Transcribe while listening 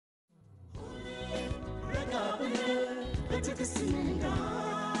በትክስና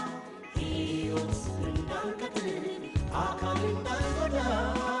ሕይወት እንዳልቀጥል አካል እንዳልጎዳ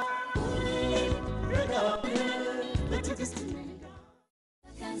ሁሌም ረጋ በትክስና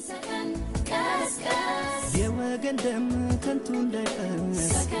ሰከን ቀስቀስ የወገን ደም ከንቱ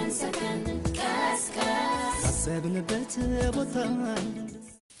እንዳይፈስ ሰከን ቀስቀስ አሰብንበት ቦታ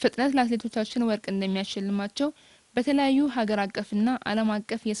ፍጥነት ለአትሌቶቻችን ወርቅ እንደሚያሸልማቸው በተለያዩ ሀገር አቀፍና ዓለም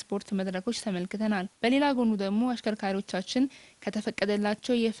አቀፍ የስፖርት መድረኮች ተመልክተናል። በሌላ ጎኑ ደግሞ አሽከርካሪዎቻችን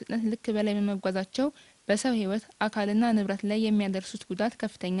ከተፈቀደላቸው የፍጥነት ልክ በላይ በመጓዛቸው በሰው ሕይወት አካልና ንብረት ላይ የሚያደርሱት ጉዳት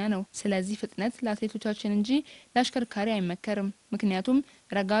ከፍተኛ ነው። ስለዚህ ፍጥነት ለአትሌቶቻችን እንጂ ለአሽከርካሪ አይመከርም። ምክንያቱም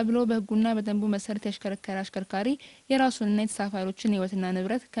ረጋ ብሎ በሕጉና በደንቡ መሰረት ያሽከረከረ አሽከርካሪ የራሱንና የተሳፋሪዎችን ሕይወትና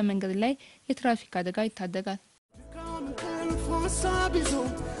ንብረት ከመንገድ ላይ የትራፊክ አደጋ ይታደጋል። ሳቢዞ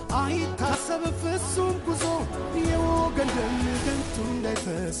አይታሰብ ፍጹም ጉዞ የወገን ደም ከንቱ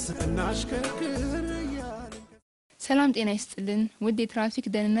እንዳይፈስ እናሽከርክር ያለ ሰላም ጤና ይስጥልን ውድ የትራፊክ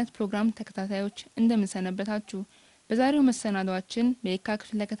ደህንነት ፕሮግራም ተከታታዮች እንደምንሰነበታችሁ። በዛሬው መሰናዷችን በየካ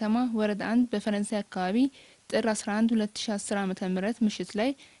ክፍለ ከተማ ወረዳ 1 በፈረንሳይ አካባቢ ጥር 11 2010 ዓ.ም ምሽት ላይ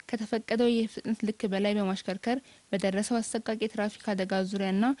ከተፈቀደው የፍጥነት ልክ በላይ በማሽከርከር በደረሰው አሰቃቂ ትራፊክ አደጋ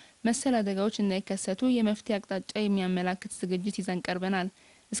ዙሪያና መሰል አደጋዎች እንዳይከሰቱ የመፍትሄ አቅጣጫ የሚያመላክት ዝግጅት ይዘን ቀርበናል።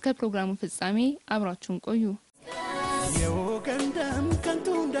 እስከ ፕሮግራሙ ፍጻሜ አብራችሁን ቆዩ። የወገን ደም ከንቱ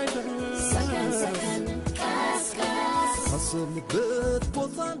እንዳይፈስ ሰከን ቀስቀስ አሰብንበት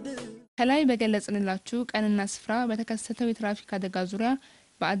ቦታ ከላይ በገለጽንላችሁ ቀንና ስፍራ በተከሰተው የትራፊክ አደጋ ዙሪያ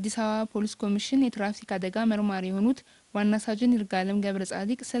በአዲስ አበባ ፖሊስ ኮሚሽን የትራፊክ አደጋ መርማሪ የሆኑት ዋና ሳጅን ይርጋለም ገብረ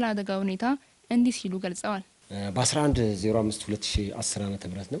ጻዲቅ ስለ አደጋው ሁኔታ እንዲህ ሲሉ ገልጸዋል። በ11/05/2010 ዓ.ም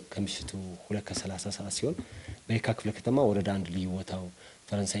ነው ከምሽቱ 2:30 ሰዓት ሲሆን በየካ ክፍለ ከተማ ወረዳ 1 ልዩ ቦታው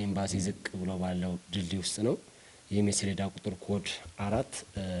ፈረንሳይ ኤምባሲ ዝቅ ብሎ ባለው ድልድይ ውስጥ ነው። የሜሴሌዳ ቁጥር ኮድ 4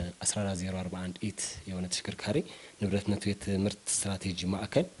 14041 ኢት የሆነ ተሽከርካሪ ንብረትነቱ የትምህርት ስትራቴጂ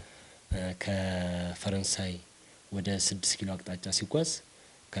ማዕከል ከፈረንሳይ ወደ 6 ኪሎ አቅጣጫ ሲጓዝ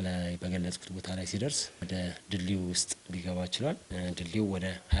ከላይ በገለጽኩት ቦታ ላይ ሲደርስ ወደ ድልድዩ ውስጥ ሊገባ ይችላል። ድልድዩ ወደ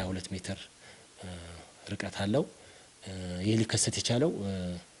 22 ሜትር ርቀት አለው። ይህ ሊከሰት የቻለው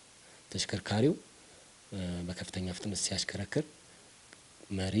ተሽከርካሪው በከፍተኛ ፍጥነት ሲያሽከረክር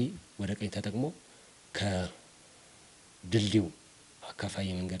መሪ ወደ ቀኝ ተጠቅሞ ከድልድዩ አካፋይ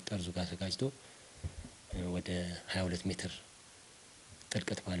መንገድ ጠርዙ ጋር ተጋጭቶ ወደ 22 ሜትር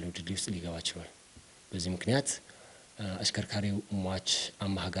ጥልቀት ባለው ድልድይ ውስጥ ሊገባ ይችላል። በዚህ ምክንያት አሽከርካሪው ሟች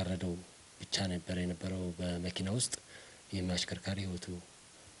አማሃ ጋረደው ብቻ ነበር የነበረው በመኪና ውስጥ። የሚያሽከርካሪ ህይወቱ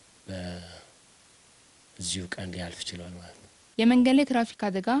በዚሁ ቀን ሊያልፍ ይችላል ማለት ነው። የመንገድ ላይ ትራፊክ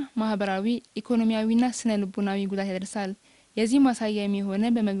አደጋ ማህበራዊ፣ ኢኮኖሚያዊና ስነ ልቦናዊ ጉዳት ያደርሳል። የዚህ ማሳያ የሚሆነ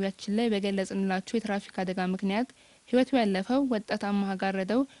በመግቢያችን ላይ በገለጽንላችሁ የትራፊክ አደጋ ምክንያት ህይወቱ ያለፈው ወጣት አማሃ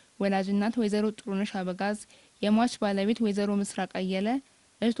ጋረደው ወላጅናት ወይዘሮ ጥሩነሽ አበጋዝ፣ የሟች ባለቤት ወይዘሮ ምስራቅ አየለ፣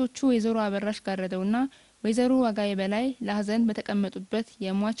 እህቶቹ ወይዘሮ አበራሽ ጋረደውና ወይዘሮ ዋጋዬ በላይ ለሐዘን በተቀመጡበት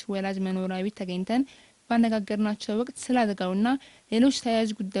የሟች ወላጅ መኖሪያ ቤት ተገኝተን ባነጋገርናቸው ወቅት ስለ አደጋውና ሌሎች ተያያዥ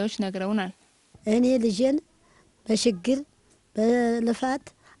ጉዳዮች ነግረውናል። እኔ ልጄን በሽግር በልፋት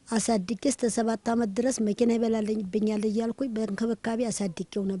አሳድጌ እስከ 7 ዓመት ድረስ መኪና ይበላልኝብኛል እያልኩኝ በእንክብካቤ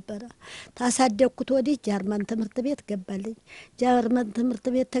አሳድጌው ነበር። ታሳደግኩት ወዲህ ጀርመን ትምህርት ቤት ገባልኝ። ጀርመን ትምህርት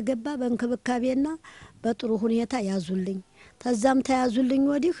ቤት ተገባ በእንክብካቤና በጥሩ ሁኔታ ያዙልኝ። ተዛም ተያዙልኝ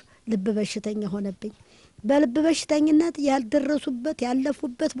ወዲህ ልብ በሽተኛ ሆነብኝ። በልብ በሽተኝነት ያልደረሱበት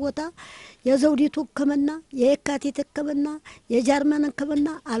ያለፉበት ቦታ የዘውዲቱ ሕክምና፣ የየካቲት ሕክምና፣ የጀርመን ሕክምና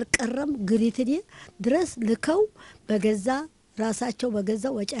አልቀረም። ግሪትዲ ድረስ ልከው በገዛ ራሳቸው በገዛ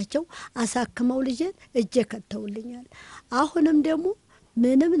ወጫቸው አሳክመው ልጄን እጄ ከተውልኛል። አሁንም ደግሞ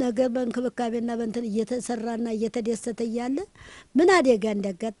ምንም ነገር በእንክብካቤና በእንትን እየተሰራና እየተደሰተ ያለ ምን አደጋ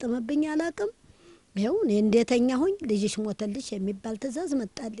እንዲያጋጥምብኝ አላቅም። ይሄው እኔ እንደተኛ ሆኝ ልጅሽ ሞተልሽ የሚባል ትእዛዝ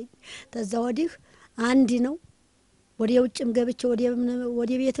መጣልኝ። ተዛ ወዲህ አንዲ ነው ወዲ ውጭም ገብቼ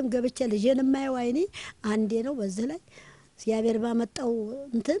ወዲ ቤትም ገብቼ ልጄን ማየው አይኔ አንዴ ነው። በዚህ ላይ ሲያበር ባመጣው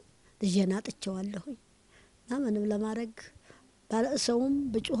እንትን ልጄን አጥቼዋለሁኝ እና ምንም ለማድረግ ባለሰውም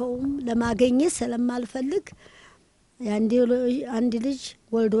ብጮኸውም ለማገኘት ስለማልፈልግ አንዲ ልጅ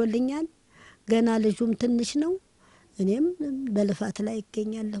ወልዶልኛል። ገና ልጁም ትንሽ ነው። እኔም በልፋት ላይ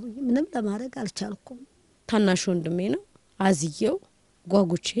ይገኛለሁ። ምንም ለማድረግ አልቻልኩም። ታናሽ ወንድሜ ነው። አዝየው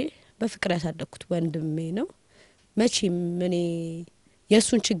ጓጉቼ በፍቅር ያሳደኩት ወንድሜ ነው። መቼም እኔ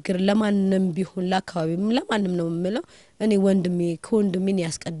የሱን ችግር ለማንንም ቢሆን ለአካባቢም ለማንንም ነው የምለው። እኔ ወንድሜ ከወንድሜ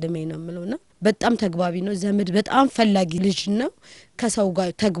ያስቀድመኝ ነው የምለውና በጣም ተግባቢ ነው። ዘመድ በጣም ፈላጊ ልጅ ነው። ከሰው ጋር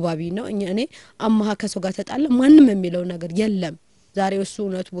ተግባቢ ነው። እኔ አማሃ ከሰው ጋር ተጣለ ማንንም የሚለው ነገር የለም። ዛሬ እሱ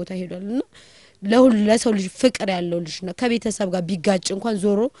እውነት ቦታ ሄዷልና ለሰው ልጅ ፍቅር ያለው ልጅ ነው ከቤተሰብ ጋር ቢጋጭ እንኳን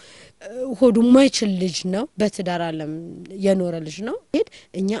ዞሮ ሆዱ ማይችል ልጅ ነው በትዳር ዓለም የኖረ ልጅ ነው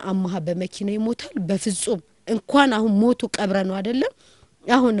እኛ አማሃ በመኪና ይሞታል በፍጹም እንኳን አሁን ሞቱ ቀብረ ነው አይደለም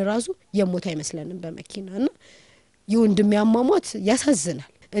አሁን ራሱ የሞት አይመስለንም በመኪናና የወንድሜ አሟሟት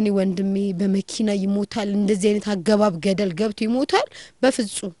ያሳዝናል እኔ ወንድሜ በመኪና ይሞታል እንደዚህ አይነት አገባብ ገደል ገብቶ ይሞታል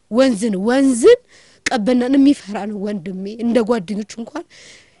በፍጹም ወንዝን ቀበናን የሚፈራ ነው ወንድሜ እንደ ጓደኞቹ እንኳን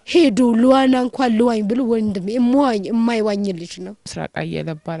ሄዶ ልዋና እንኳን ልዋኝ ብሎ ወንድሜ የማይዋኝ ልጅ ነው ምስራቅ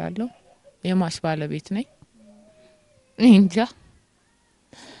አየለባላለሁ የማስ ባለቤት ነኝ እንጃ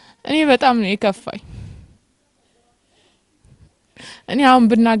እኔ በጣም ነው የከፋኝ እኔ አሁን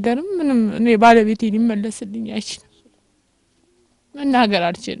ብናገርም ምንም እኔ ባለቤቴ ሊመለስልኝ አይችልም መናገር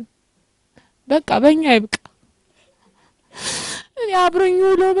አልችልም በቃ በእኛ ይብቃ እኔ አብረኝ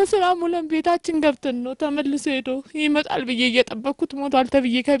ውሎ በሰላም ውለን ቤታችን ገብተን ነው ተመልሶ ሄዶ ይመጣል ብዬ እየጠበቅኩት ሞቷል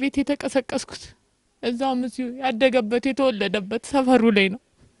ተብዬ ከቤት የተቀሰቀስኩት እዛው ምዚው ያደገበት የተወለደበት ሰፈሩ ላይ ነው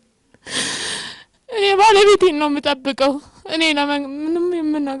እኔ ባለቤቴን ነው የምጠብቀው እኔ ምንም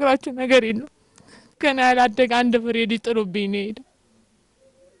የምናግራችሁ ነገር የለም ከና ያላደገ አንድ ፍሬ ሊጥሩብኝ ነው ሄደ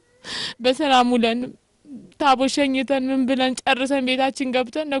በሰላም ውለን ታቦሸኝተን ምን ብለን ጨርሰን ቤታችን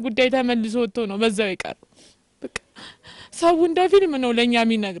ገብተን ለጉዳይ ተመልሶ ወጥቶ ነው በዛው ይቀር በቃ ሰው እንደ ፊልም ነው ለኛ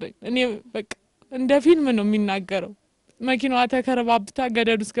የሚነግረኝ እኔ በቃ እንደ ፊልም ነው የሚናገረው መኪናዋ ተከረባብታ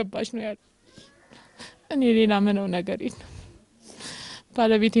ገደል ውስጥ ገባች ነው ያለው እኔ ሌላ ምነው ነገር የለም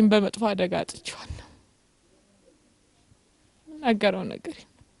ባለቤቴን በመጥፎ አደጋ አጥቼዋለሁ ነገረው ነገር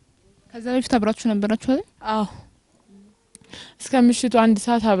ከዛ በፊት አብራችሁ ነበራችሁ አይደል አዎ እስከ ምሽቱ 1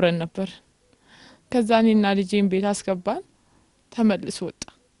 ሰዓት አብረን ነበር ከዛ እኔና ልጄን ቤት አስገባን ተመልሶ ወጣ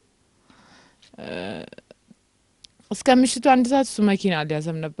እስከ ምሽቱ 1 ሰዓት እሱ መኪና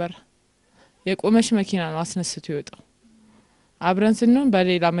አልያዘም ነበር የቆመሽ መኪና ነው አስነስቶ ይወጣው አብረን ስንሆን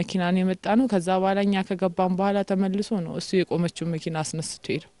በሌላ መኪና ነው የመጣነው ከዛ በኋላኛ ከገባን በኋላ ተመልሶ ነው እሱ የቆመችው መኪና አስነስቶ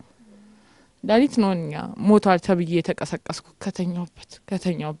ይሄዳል ዳሊት ነውኛ ሞቷል ተብዬ የተቀሰቀስኩ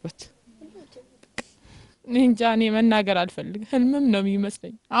ከተኛውበት እንጃኔ መናገር አልፈልግ ህልምም ነው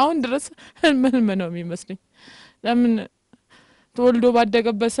የሚመስለኝ አሁን ድረስ ህልም ነው የሚመስለኝ ለምን ተወልዶ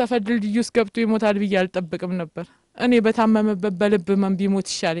ባደገበት ሰፈር ድልድይ ውስጥ ገብቶ ይሞታል ብዬ አልጠብቅም ነበር እኔ በታመመበት በልብ ህመም ቢሞት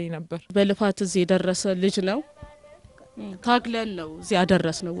ይሻለኝ ነበር በልፋት እዚህ የደረሰ ልጅ ነው ታግለን ነው እዚህ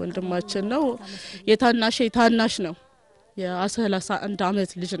ያደረስነው ወንድማችን ነው ታናሽ ነው የ31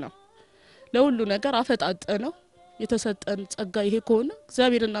 አመት ልጅ ነው ለሁሉ ነገር አፈጣጠ ነው የተሰጠን ጸጋ ይሄ ከሆነ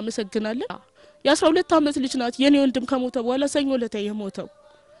እግዚአብሔር እናመሰግናለን የ12 አመት ልጅ ናት የኔ ወንድም ከሞተ በኋላ ሰኞ ለታ የሞተው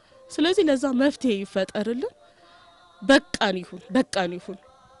ስለዚህ ለዛ መፍትሄ ይፈጠርልን በቃን ይሁን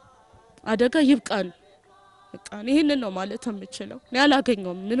አደጋ ይብቃን በቃን ይሄንን ነው ማለት የምችለው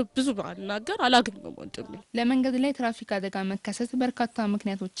ያላገኘው ምን ብዙ ባናገር አላገኘው ወንድሜ ለመንገድ ላይ ትራፊክ አደጋ መከሰት በርካታ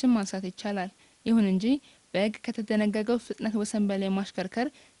ምክንያቶችን ማንሳት ይቻላል ይሁን እንጂ በሕግ ከተደነገገው ፍጥነት ወሰን በላይ ማሽከርከር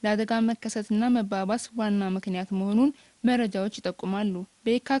ለአደጋ መከሰትና መባባስ ዋና ምክንያት መሆኑን መረጃዎች ይጠቁማሉ።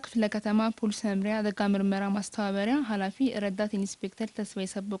 በየካ ክፍለ ከተማ ፖሊስ መምሪያ አደጋ ምርመራ ማስተባበሪያ ኃላፊ ረዳት ኢንስፔክተር ተስፋዬ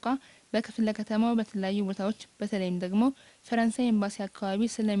ሰቦቃ በክፍለ ከተማው በተለያዩ ቦታዎች በተለይም ደግሞ ፈረንሳይ ኤምባሲ አካባቢ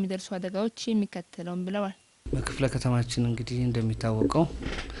ስለሚደርሱ አደጋዎች የሚከተለውን ብለዋል። በክፍለ ከተማችን እንግዲህ እንደሚታወቀው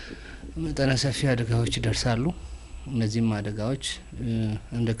መጠነ ሰፊ አደጋዎች ይደርሳሉ። እነዚህም አደጋዎች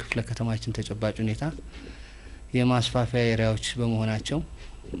እንደ ክፍለ ከተማችን ተጨባጭ ሁኔታ የማስፋፊያ ኤሪያዎች በመሆናቸው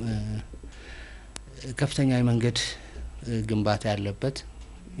ከፍተኛ የመንገድ ግንባታ ያለበት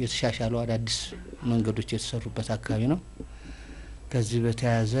የተሻሻሉ አዳዲስ መንገዶች የተሰሩበት አካባቢ ነው። ከዚህ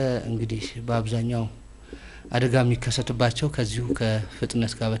በተያያዘ እንግዲህ በአብዛኛው አደጋ የሚከሰትባቸው ከዚሁ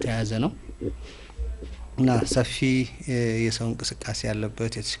ከፍጥነት ጋር በተያያዘ ነው እና ሰፊ የሰው እንቅስቃሴ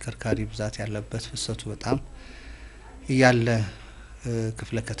ያለበት የተሽከርካሪ ብዛት ያለበት ፍሰቱ በጣም ያለ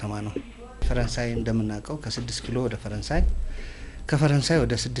ክፍለ ከተማ ነው። ፈረንሳይ እንደምናውቀው ከ6 ኪሎ ወደ ፈረንሳይ ከፈረንሳይ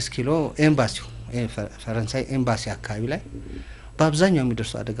ወደ 6 ኪሎ ኤምባሲው ፈረንሳይ ኤምባሲ አካባቢ ላይ በአብዛኛው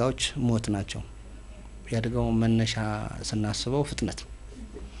የሚደርሱ አደጋዎች ሞት ናቸው። ያደጋው መነሻ ስናስበው ፍጥነት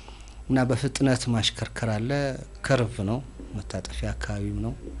እና በፍጥነት ማሽከርከር አለ። ከርቭ ነው መታጠፊያ አካባቢም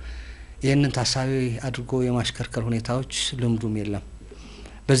ነው። ይህንን ታሳቢ አድርጎ የማሽከርከር ሁኔታዎች ልምዱም የለም።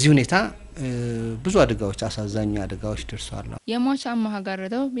 በዚህ ሁኔታ ብዙ አደጋዎች አሳዛኝ አደጋዎች ደርሰዋል። የሟች አማሃ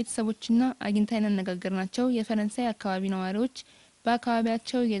ጋረደው ቤተሰቦችና አግኝተን ያነጋገርናቸው የፈረንሳይ አካባቢ ነዋሪዎች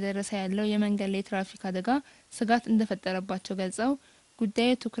በአካባቢያቸው እየደረሰ ያለው የመንገድ ላይ ትራፊክ አደጋ ስጋት እንደፈጠረባቸው ገልጸው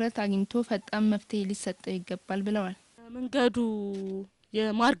ጉዳዩ ትኩረት አግኝቶ ፈጣን መፍትሄ ሊሰጠው ይገባል ብለዋል። መንገዱ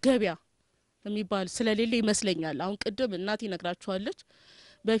የማርገቢያ የሚባል ስለሌለ ይመስለኛል አሁን ቅድም እናት ይነግራችኋለች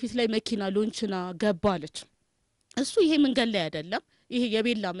በፊት ላይ መኪና ሎንችና ገባለች። እሱ ይሄ መንገድ ላይ አይደለም። ይሄ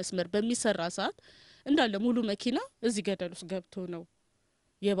የቤላ መስመር በሚሰራ ሰዓት እንዳለ ሙሉ መኪና እዚህ ገደል ውስጥ ገብቶ ነው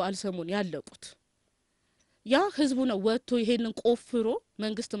የበዓል ሰሞን ያለቁት። ያ ህዝቡ ነው ወጥቶ ይሄንን ቆፍሮ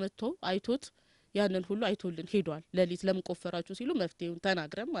መንግስት መጥቶ አይቶት ያንን ሁሉ አይቶልን ሄዷል። ለሊት ለምን ቆፈራችሁ ሲሉ መፍትሄውን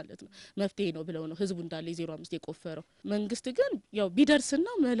ተናግረን ማለት ነው መፍትሄ ነው ብለው ነው ህዝቡ እንዳለ 05 የቆፈረው። መንግስት ግን ያው ቢደርስና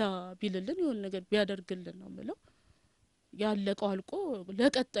መላ ቢልልን የሆነ ነገር ቢያደርግልን ነው ብለው ያለቀው አልቆ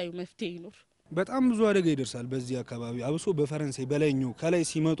ለቀጣዩ መፍትሄ ይኖር። በጣም ብዙ አደጋ ይደርሳል በዚህ አካባቢ አብሶ በፈረንሳይ በላይኛው ከላይ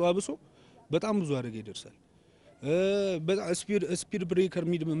ሲመጡ አብሶ በጣም ብዙ አደጋ ይደርሳል። በጣም ስፒድ ብሬከር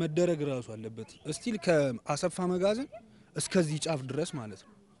መደረግ ራሱ አለበት። ስቲል ከአሰፋ መጋዘን እስከዚህ ጫፍ ድረስ ማለት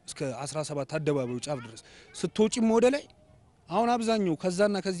ነው እስከ 17 አደባባዩ ጫፍ ድረስ ስትወጪም ወደ ላይ አሁን አብዛኛው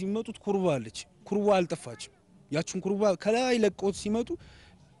ከዛና ከዚህ የሚመጡት ኩርባ አለች። ኩርባ አልጠፋችም። ያችን ኩርባ ከላይ ለቆት ሲመጡ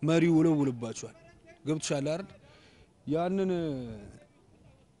መሪው ውለውልባቸዋል። ገብቶሻል አይደል?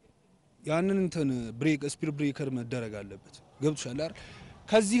 ያንን እንትን ብሬክ ስፒድ ብሬከር መደረግ አለበት። ገብቶሻል አይደል?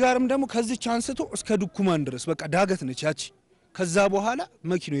 ከዚህ ጋርም ደግሞ ከዚህ ቻንስቶ እስከ ዱኩማን ድረስ በቃ ዳገት ነች ያቺ። ከዛ በኋላ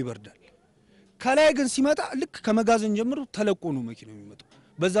መኪናው ይበርዳል። ከላይ ግን ሲመጣ ልክ ከመጋዘን ጀምሮ ተለቆ ነው መኪናው የሚመጣው።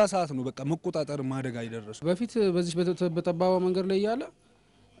 በዛ ሰዓት ነው በቃ መቆጣጠር ማደጋ ይደርሱ። በፊት በዚህ በጠባባ መንገድ ላይ ያለ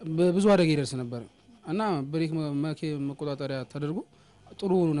ብዙ አደጋ ይደርስ ነበር እና ብሬክ መቆጣጠሪያ ተደርጎ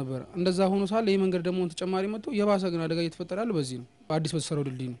ጥሩ ሆኖ ነበር። እንደዛ ሆኖ ሳለ ይሄ መንገድ ደግሞ ተጨማሪ መጥቶ የባሰ ግን አደጋ እየተፈጠረ ያለው በዚህ ነው። አዲስ በተሰራው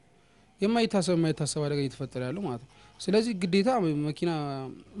ድልድይ ነው የማይታሰብ አደጋ እየተፈጠረ ያለው ማለት ነው። ስለዚህ ግዴታ መኪና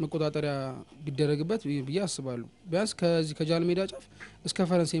መቆጣጠሪያ ቢደረግበት ብዬ አስባለሁ። ቢያንስ ከዚህ ከጃል ሜዳ ጫፍ እስከ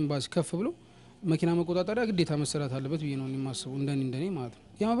ፈረንሳይ ኤምባሲ ከፍ ብሎ መኪና መቆጣጠሪያ ግዴታ መሰራት አለበት ብዬ ነው የማስበው እንደኔ ማለት ነው።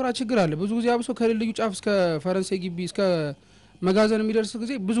 የመብራት ችግር አለ ብዙ ጊዜ አብሶ ከድልድዩ ጫፍ እስከ ፈረንሳይ ግቢ እስከ መጋዘን የሚደርስ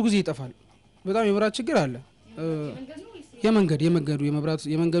ጊዜ ብዙ ጊዜ ይጠፋል። በጣም የመብራት ችግር አለ። የመንገዱ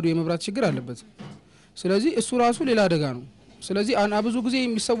የመብራት ችግር አለበት። ስለዚህ እሱ ራሱ ሌላ አደጋ ነው። ስለዚህ ብዙ ጊዜ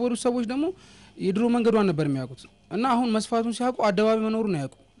የሚሰወሩ ሰዎች ደግሞ የድሮ መንገዷን ነበር የሚያውቁት እና አሁን መስፋቱን ሲያውቁ አደባባይ መኖሩን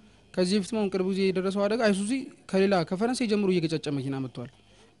ያውቁ። ከዚህ በፊት ማን ቅርብ ጊዜ የደረሰው አደጋ አይሱዚ ከሌላ ከፈረንሳይ ጀምሮ እየገጨጨ መኪና መጥቷል።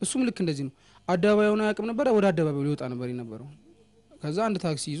 እሱም ልክ እንደዚህ ነው። አደባባዩን ያውቅም ነበር ወደ አደባባዩ ሊወጣ ነበር የነበረው። ከዛ አንድ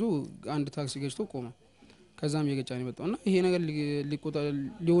ታክሲ ገጭቶ ቆመ። ከዛም እየገጫ ነው የመጣውና ይሄ ነገር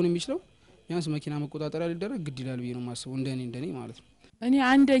ሊሆን የሚችለው ቢያንስ መኪና መቆጣጠሪያ ሊደረግ ግድ ይላል ብዬ ነው የማስበው እንደኔ ማለት ነው። እኔ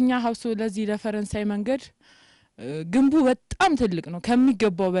አንደኛ ሀውስ ለዚህ ለፈረንሳይ መንገድ ግንቡ በጣም ትልቅ ነው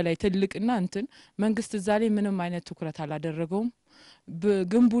ከሚገባው በላይ ትልቅና እንትን መንግስት እዛ ላይ ምንም አይነት ትኩረት አላደረገውም።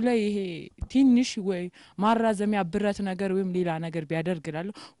 ግንቡ ላይ ይሄ ትንሽ ወይ ማራዘሚያ ብረት ነገር ወይም ሌላ ነገር ቢያደርግላል።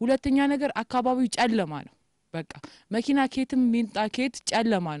 ሁለተኛ ነገር አካባቢው ጨለማ ነው። በቃ መኪና ኬትም ሚንጣ ኬት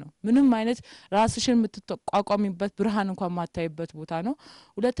ጨለማ ነው። ምንም አይነት ራስሽን የምትቋቋሚበት ብርሃን እንኳን ማታይበት ቦታ ነው።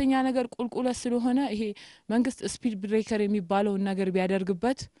 ሁለተኛ ነገር ቁልቁለት ስለሆነ ይሄ መንግስት ስፒድ ብሬከር የሚባለው ነገር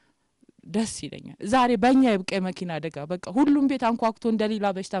ቢያደርግበት ደስ ይለኛል። ዛሬ በእኛ ይብቃ መኪና አደጋ በቃ ሁሉም ቤት አንኳኩቶ እንደሌላ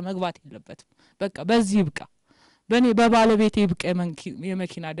በሽታ መግባት የለበትም። በቃ በዚህ ይብቃ። በኔ በባለቤቴ ይብቃ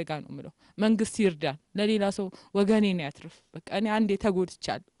የመኪና አደጋ ነው ምለው። መንግስት ይርዳል። ለሌላ ሰው ወገኔን ያትርፍ። በቃ እኔ አንዴ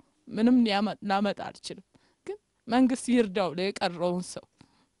ተጎድቻለሁ። ምንም ላመጣ አልችልም። ግን መንግስት ይርዳው ለቀረውን ሰው።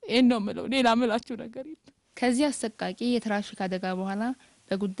 ይሄን ነው ምለው። ሌላ ምላችሁ ነገር የለም። ከዚህ አሰቃቂ የትራፊክ አደጋ በኋላ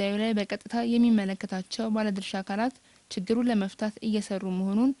በጉዳዩ ላይ በቀጥታ የሚመለከታቸው ባለድርሻ አካላት ችግሩን ለመፍታት እየሰሩ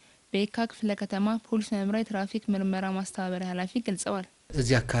መሆኑን በየካ ክፍለ ከተማ ፖሊስ መምሪያ የትራፊክ ምርመራ ማስተባበሪያ ኃላፊ ገልጸዋል።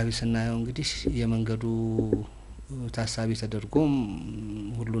 እዚህ አካባቢ ስናየው እንግዲህ የመንገዱ ታሳቢ ተደርጎም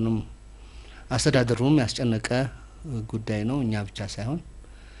ሁሉንም አስተዳደሩም ያስጨነቀ ጉዳይ ነው። እኛ ብቻ ሳይሆን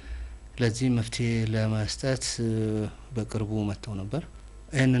ለዚህ መፍትሄ ለመስጠት በቅርቡ መጥተው ነበር።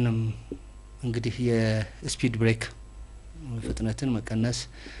 ይህንንም እንግዲህ የስፒድ ብሬክ ፍጥነትን መቀነስ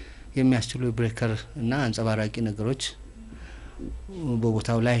የሚያስችሉ ብሬከር እና አንጸባራቂ ነገሮች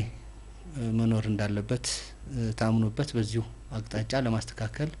በቦታው ላይ መኖር እንዳለበት ታምኖበት በዚሁ አቅጣጫ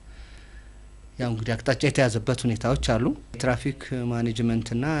ለማስተካከል ያው እንግዲህ አቅጣጫ የተያዘበት ሁኔታዎች አሉ። ትራፊክ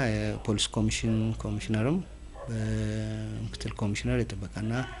ማኔጅመንትና የፖሊስ ኮሚሽነርም ምክትል ኮሚሽነር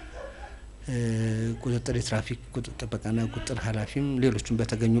የጥበቃና ቁጥጥር የትራፊክ ጥበቃና ቁጥጥር ኃላፊም ሌሎችም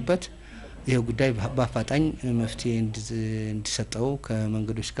በተገኙበት ይሄ ጉዳይ በአፋጣኝ መፍትሄ እንዲሰጠው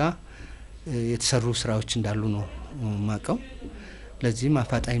ከመንገዶች ጋር የተሰሩ ስራዎች እንዳሉ ነው ማቀው። ለዚህም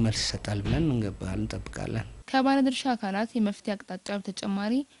አፋጣኝ መልስ ይሰጣል ብለን እንጠብቃለን። ከባለድርሻ አካላት የመፍትሄ አቅጣጫ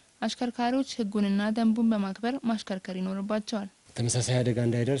በተጨማሪ አሽከርካሪዎች ህጉንና ደንቡን በማክበር ማሽከርከር ይኖርባቸዋል። ተመሳሳይ አደጋ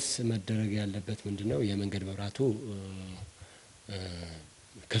እንዳይደርስ መደረግ ያለበት ምንድነው? የመንገድ መብራቱ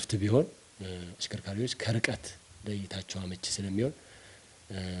ክፍት ቢሆን አሽከርካሪዎች ከርቀት ለይታቸው አመቺ ስለሚሆን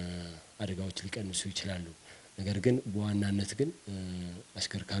አደጋዎች ሊቀንሱ ይችላሉ። ነገር ግን በዋናነት ግን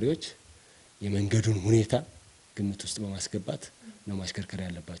አሽከርካሪዎች የመንገዱን ሁኔታ ግምት ውስጥ በማስገባት ነው ማሽከርከር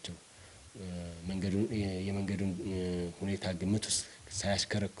ያለባቸው። የመንገዱን ሁኔታ ግምት ውስጥ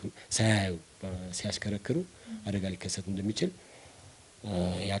ሳያሽከረክሩ አደጋ ሊከሰት እንደሚችል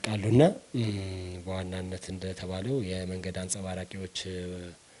ያቃሉና በዋናነት እንደተባለው የመንገድ አንጸባራቂዎች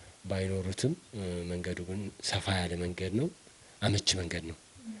ባይኖሩትም መንገዱ ግን ሰፋ ያለ መንገድ ነው አመች መንገድ ነው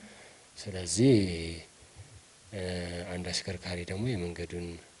ስለዚህ አንድ አሽከርካሪ ደግሞ የመንገዱን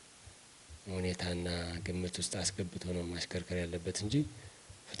ሁኔታና ግምት ውስጥ አስገብቶ ነው ማሽከርከር ያለበት እንጂ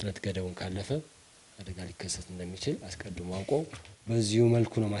ፍጥነት ገደቡን ካለፈ አደጋ ሊከሰት እንደሚችል አስቀድሞ አውቆ በዚሁ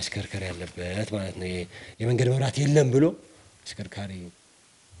መልኩ ነው ማሽከርከር ያለበት ማለት ነው የመንገድ መብራት የለም ብሎ አሽከርካሪ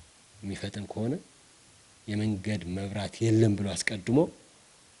የሚፈጥን ከሆነ የመንገድ መብራት የለም ብሎ አስቀድሞ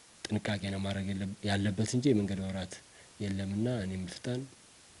ጥንቃቄ ነው ማድረግ ያለበት እንጂ የመንገድ መብራት የለምና እኔም ፍጣን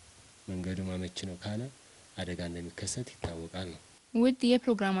መንገዱ ማመች ነው ካለ አደጋ እንደሚከሰት ይታወቃል ነው ውድ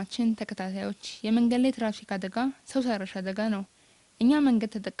የፕሮግራማችን ተከታታዮች የመንገድ ላይ ትራፊክ አደጋ ሰው ሰራሽ አደጋ ነው እኛ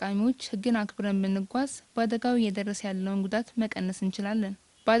መንገድ ተጠቃሚዎች ህግን አክብረን ብንጓዝ በአደጋው እየደረሰ ያለውን ጉዳት መቀነስ እንችላለን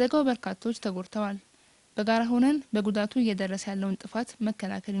በአደጋው በርካቶች ተጎድተዋል በጋራ ሆነን በጉዳቱ እየደረሰ ያለውን ጥፋት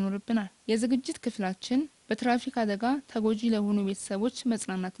መከላከል ይኖርብናል የዝግጅት ክፍላችን በትራፊክ አደጋ ተጎጂ ለሆኑ ቤተሰቦች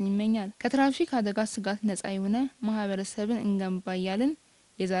መጽናናትን ይመኛል ከትራፊክ አደጋ ስጋት ነፃ የሆነ ማህበረሰብን እንገንባ እያልን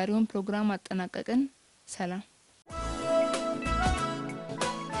የዛሬውን ፕሮግራም አጠናቀቅን ሰላም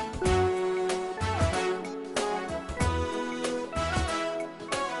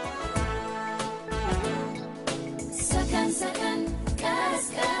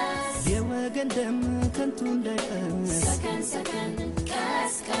የወገን ከንቱ እንዳይፈስ ሰከን ሰከን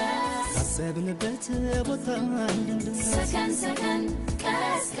ቀስ ቀስ አሰብንበት ቦታ እንድንደርስ ሰከን ሰከን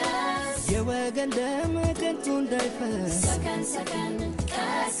ቀስ ቀስ የወገን ደም ከንቱ እንዳይፈስ ሰከን ሰከን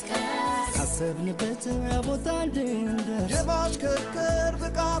ቀስ ቀስ አሰብንበት ቦታ እንድንደርስ የማሽከርከር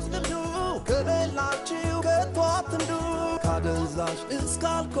ብቃት ልምዱ ከሌላችሁ ከቶ አትንዱ ካደንዛዥ እስከ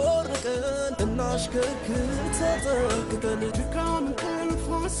አልኮል ርቀን እናሽከርክር ተጠንቅቀን ድካም እንቅልፍ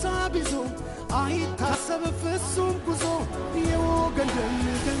ሀሳብ ይዞ አይታሰብ ፍጹም ጉዞ የወገን ደም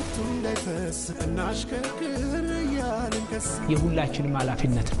ከንቱ እንዳይፈስ እናሽከርክር እያልን ከስ የሁላችንም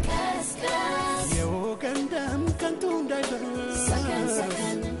ኃላፊነት ነው የወገን ደም ከንቱ እንዳይፈስ ሰከን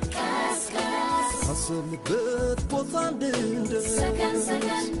ሰከን ቀስ ቀስ ካሰብንበት ቦታ እንድንደርስ ሰከን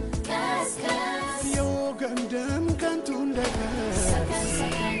ሰከን ቀስ ቀስ የወገን ደም ከንቱ እንዳይፈስ ሰከን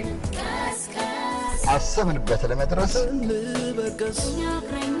ሰከን ቀስ ቀስ አሰብንበት ለመድረስ እንበቀስ እኛ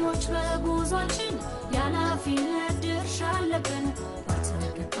እግረኞች በጉዟችን የኃላፊነት ድርሻ አለብን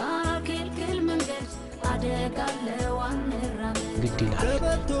ባልተገባ ክልክል መንገድ አደጋ አለው አንራመድ ግድ ይላል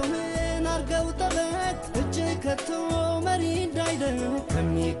ቀበቶህን አርገው ጠበቅ እጅ ከቶ መሪ እንዳይደቅ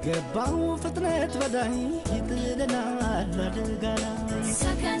ከሚገባው ፍጥነት በላይ ይጥለናል አደጋ ላይ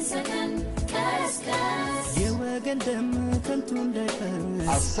ሰከን ሰከን ቀስ ቀስ የወገን ደም ከንቱ እንዳይፈስ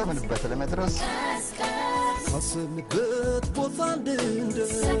አሰብንበት ለመድረስ ቀስ ቀስ ካሰብንበት ቦታ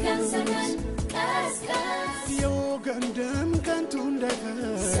እንድንደርስ ሰከን ሰከን ቀስ ቀስ የወገን ደም ከንቱ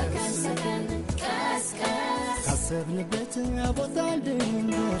እንዳይፈስ ሰከን ሰከን ቀስ ቀስ ካሰብንበት ቦታ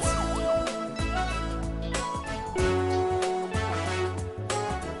እንድንደርስ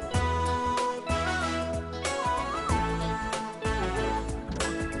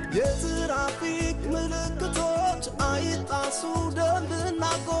የትራፊክ ምልክቶች አይጣሱ ደንብና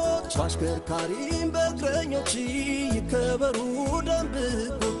ሕጎች በአሽከርካሪም በእግረኞች ይከበሩ ደንብ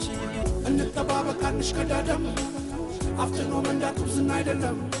ሕጎች እንጠባበቅ አንሽቀዳደም አፍጥኖ መንዳት ውዝና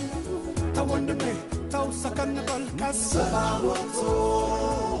አይደለም ተወንድሜ ተው ሰከን በል ቀስ ሰላም ወጥቶ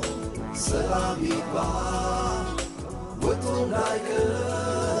ሰላም ይግባ ወጥቶ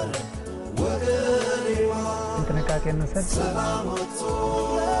እንዳይቀር ወገኔዋ ጥንቃቄ እንውሰድ ሰላም ወጥቶ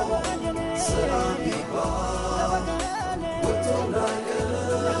ሰላም ይግባ ወጥቶ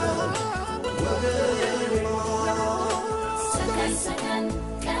እንዳይቀር ወገኔዋ ሰከን ሰከን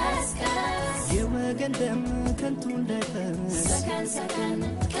ቀስ ቀስ የወገን ደም ከንቱ እንዳይፈስ ሰከን ሰከን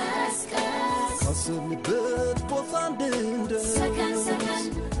ቀስ ቀስ ካሰብንበት ቦታ እንድንደርስ ሰከን ሰከን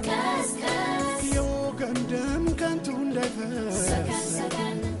ቀስ ቀስ የወገን ደም ከንቱ እንዳይፈስ ሰከን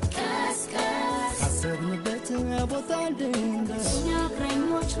ሰከን ቀስ ቀስ ካሰብንበት ቦታ እንድንደርስ እኛ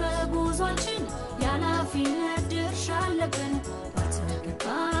እግረኞች በጉዟችን የኃላፊነት ድርሻ አለብን ባልተገባ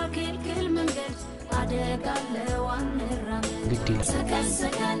ክልክል መንገድ አደጋ አለው አንራመድ ግድ ይላል ሰከን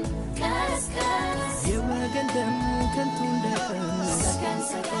ሰከን ቀስ ቀስ የወገን ደም ከንቱ እንዳይፈስ ሰከን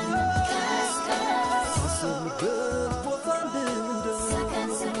ሰከን ቀስ ቀስ ካሰብንበት ቦታ እንድንደርስ ሰከን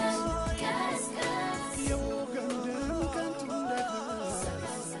ሰከን ቀስ ቀስ የወገን ደም ከንቱ እንዳይፈስ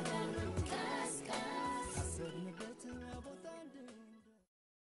ሰከን ሰከን ቀስ ቀስ ካሰብንበት ቦታ እንድንደርስ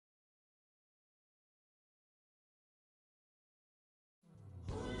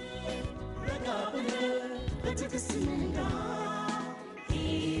በትዕግስት እንዳ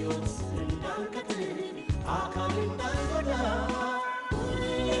ሕይወት እንዳንቀጥል